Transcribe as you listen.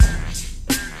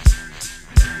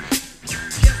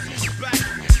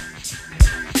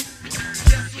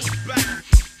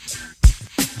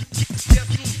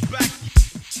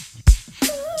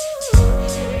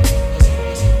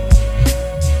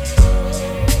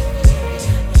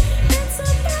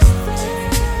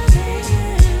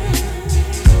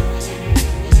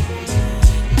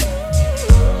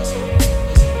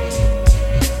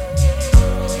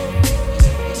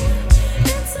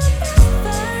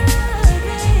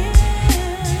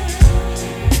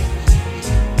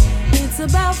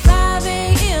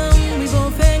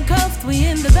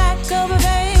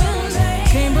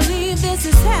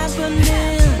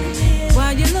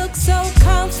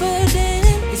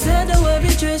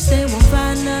search, they won't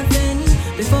find nothing.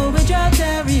 Before we drove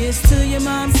Darius to your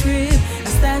mom's crib, I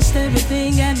stashed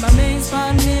everything at my main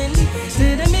spot in.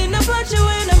 Didn't mean to put you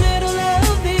in the middle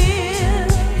of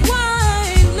it.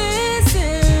 Why ain't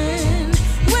listen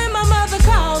when my mother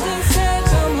called and said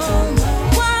come home?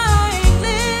 Why ain't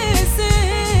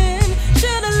listen?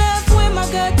 Should've left when my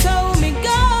gut told me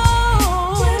go.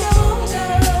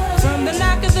 From the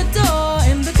knock of the door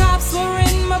and the cops were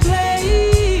in my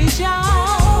place,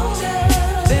 y'all.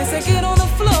 They said get on the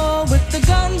floor with the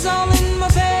guns all in my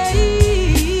face.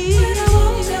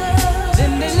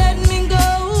 Then they let me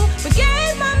go, but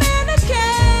gave my man a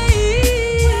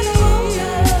case.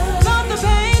 Thought the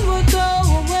pain would go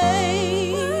away.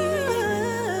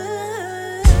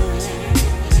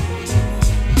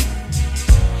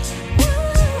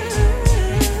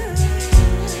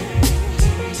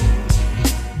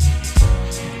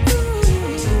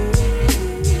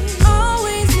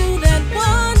 Always knew that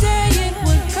one day it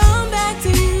would come back to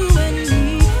you and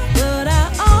me, but I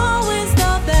always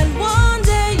thought that one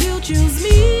day you'd choose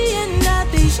me and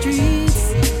not these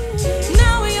streets.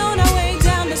 Now we on our way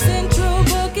down to Central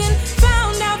booking.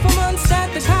 Found out for months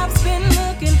that the cops been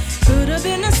looking. Could have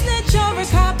been a snitch or a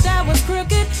cop that was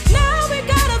crooked. Now we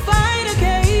gotta fight a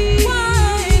case.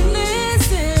 Why ain't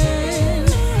listen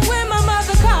when my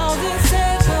mother called and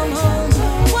said come home?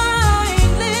 Why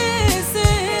ain't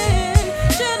listen?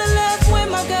 Should've left when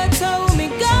my gut told me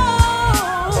go.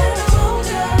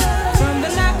 From the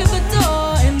knock of the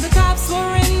door and the cops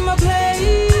were in my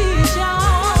place,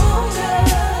 y'all.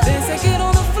 They said get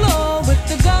on the floor with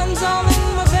the guns all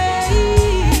in my face.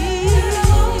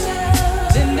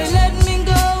 Then they let me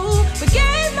go, but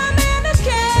gave my man a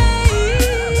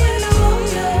case.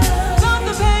 Thought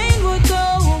the pain would go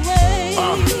away.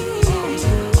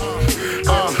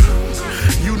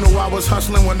 You know I was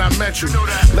hustling when I met you.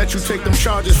 Let you take them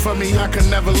charges from me, I could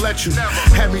never let you.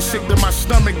 Had me sick to my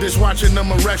stomach just watching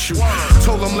them arrest you.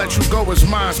 Told them let you go as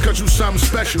mine, cause you something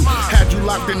special. Had you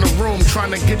locked in the room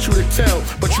trying to get you to tell,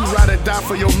 but you rather die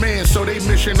for your man, so they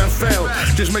mission and failed.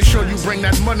 Just make sure you bring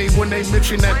that money when they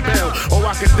mention that bell. All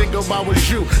I could think about was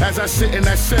you as I sit in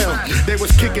that cell. They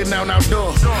was kicking down our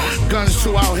door, guns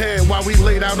to our head while we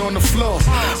laid out on the floor.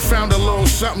 Found a little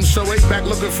something, so they back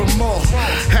looking for more.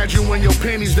 Had you in your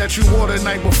panties that you wore the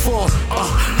night before,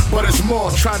 but it's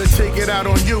more. Try to take it out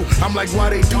on you, I'm like, why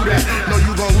they do that? No,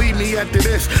 you gon' leave me after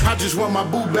this, I just want my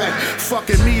boo back.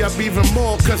 Fucking me up even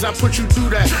more, cause I put you through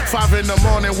that. 5 in the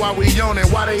morning while we yawning,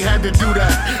 why they had to do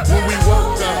that? When we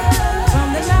woke up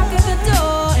From the knock of the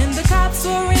door and the cops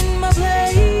were in